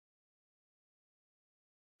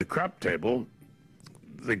crap table,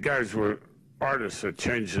 the guys were artists at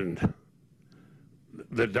changing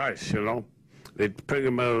the dice, you know. They'd pick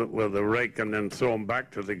them out with a rake and then throw them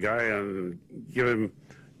back to the guy and give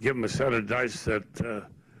him a set of dice that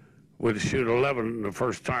would shoot 11 the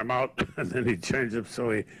first time out, and then he'd change them so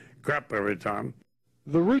he crap every time.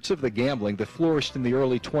 The roots of the gambling that flourished in the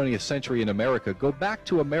early 20th century in America go back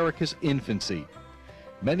to America's infancy.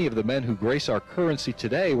 Many of the men who grace our currency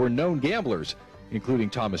today were known gamblers, including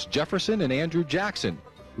Thomas Jefferson and Andrew Jackson,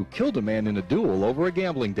 who killed a man in a duel over a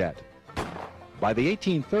gambling debt. By the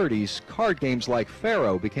 1830s, card games like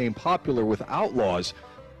Faro became popular with outlaws.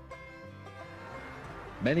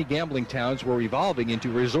 Many gambling towns were evolving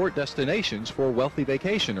into resort destinations for wealthy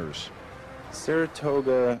vacationers.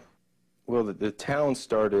 Saratoga, well, the town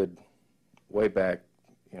started way back,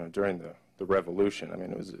 you know, during the Revolution. I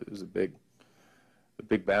mean, it was a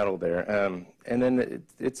big battle there. And then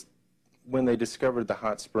it's when they discovered the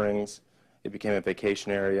hot springs, it became a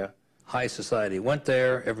vacation area. High society went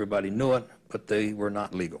there, everybody knew it, but they were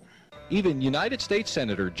not legal. Even United States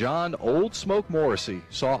Senator John Old Smoke Morrissey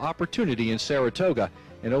saw opportunity in Saratoga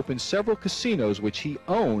and opened several casinos which he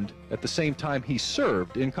owned at the same time he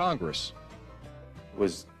served in Congress. It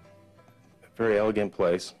was a very elegant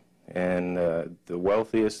place, and the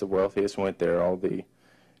wealthiest went there. All the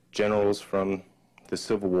generals from the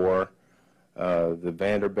Civil War, the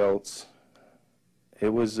Vanderbilts.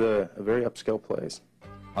 It was a very upscale place.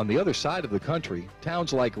 On the other side of the country,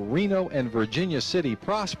 towns like Reno and Virginia City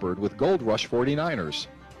prospered with Gold Rush 49ers.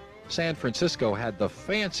 San Francisco had the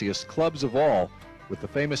fanciest clubs of all, with the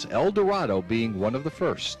famous El Dorado being one of the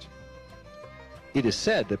first. It is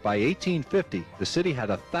said that by 1850, the city had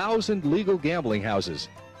 1,000 legal gambling houses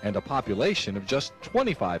and a population of just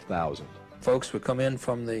 25,000. Folks would come in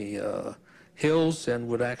from the hills and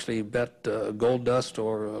would actually bet gold dust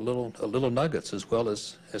or little nuggets as well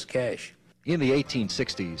as cash. In the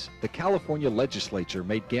 1860s, the California legislature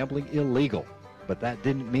made gambling illegal, but that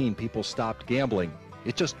didn't mean people stopped gambling.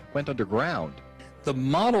 It just went underground. The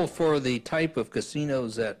model for the type of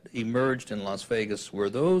casinos that emerged in Las Vegas were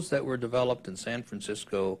those that were developed in San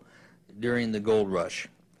Francisco during the gold rush,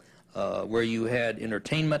 where you had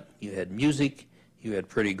entertainment, you had music, you had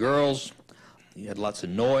pretty girls, you had lots of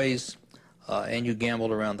noise, and you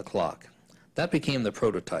gambled around the clock. That became the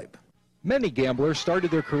prototype. Many gamblers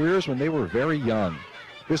started their careers when they were very young.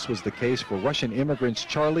 This was the case for Russian immigrants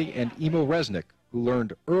Charlie and Emil Resnik, who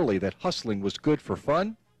learned early that hustling was good for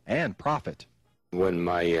fun and profit. When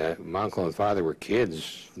my uncle and father were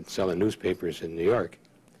kids selling newspapers in New York,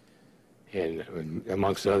 and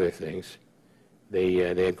amongst other things, they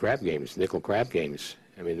had crap games, nickel crap games.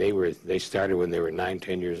 I mean, they started when they were 9,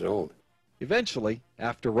 10 years old. Eventually,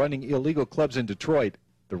 after running illegal clubs in Detroit,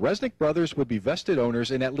 the Resnik brothers would be vested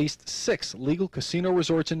owners in at least 6 legal casino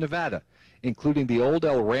resorts in Nevada, including the old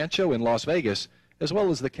El Rancho in Las Vegas, as well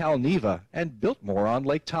as the Cal Neva and Biltmore on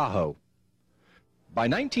Lake Tahoe. By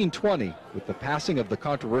 1920, with the passing of the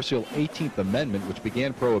controversial 18th Amendment, which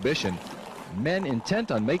began prohibition, men intent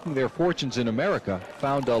on making their fortunes in America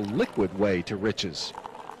found a liquid way to riches.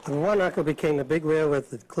 One uncle became a big whale with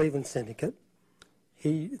the Cleveland Syndicate.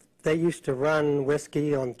 They used to run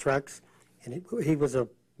whiskey on trucks, and he was a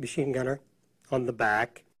machine gunner on the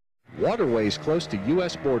back. Waterways close to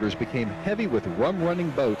U.S. borders became heavy with rum-running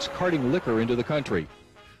boats carting liquor into the country.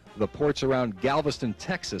 The ports around Galveston,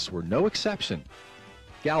 Texas were no exception.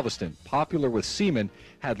 Galveston, popular with seamen,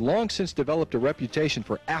 had long since developed a reputation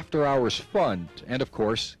for after-hours fun and, of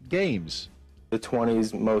course, games. The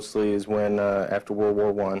 20s mostly is when, after World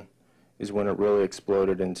War I, is when it really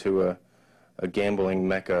exploded into a gambling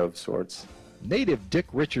mecca of sorts. Native Dick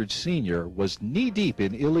Richards Sr. was knee-deep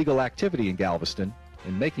in illegal activity in Galveston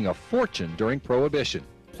and making a fortune during Prohibition.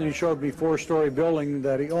 He showed me a 4-story building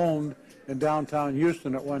that he owned in downtown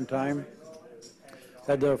Houston at one time.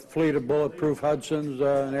 Had a fleet of bulletproof Hudsons,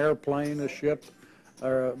 an airplane, a ship,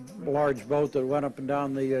 or a large boat that went up and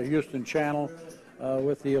down the Houston Channel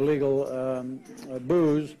with the illegal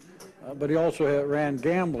booze, but he also ran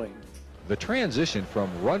gambling. The transition from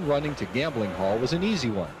run-running to gambling hall was an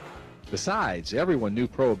easy one. Besides, everyone knew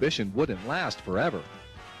Prohibition wouldn't last forever.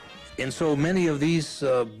 And so many of these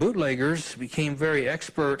bootleggers became very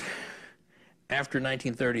expert after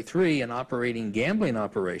 1933 in operating gambling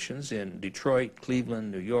operations in Detroit,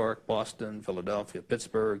 Cleveland, New York, Boston, Philadelphia,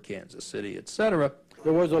 Pittsburgh, Kansas City, etc.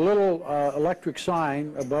 There was a little electric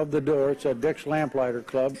sign above the door. It said Dick's Lamplighter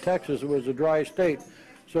Club. Texas was a dry state,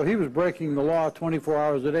 so he was breaking the law 24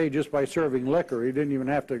 hours a day just by serving liquor. He didn't even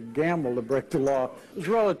have to gamble to break the law. It was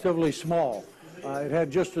relatively small. It had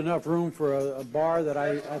just enough room for a bar that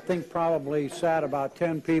I think probably sat about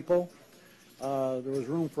 10 people. There was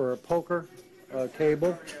room for a poker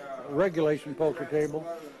table, a regulation poker table,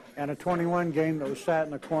 and a 21 game that was sat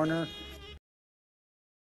in the corner.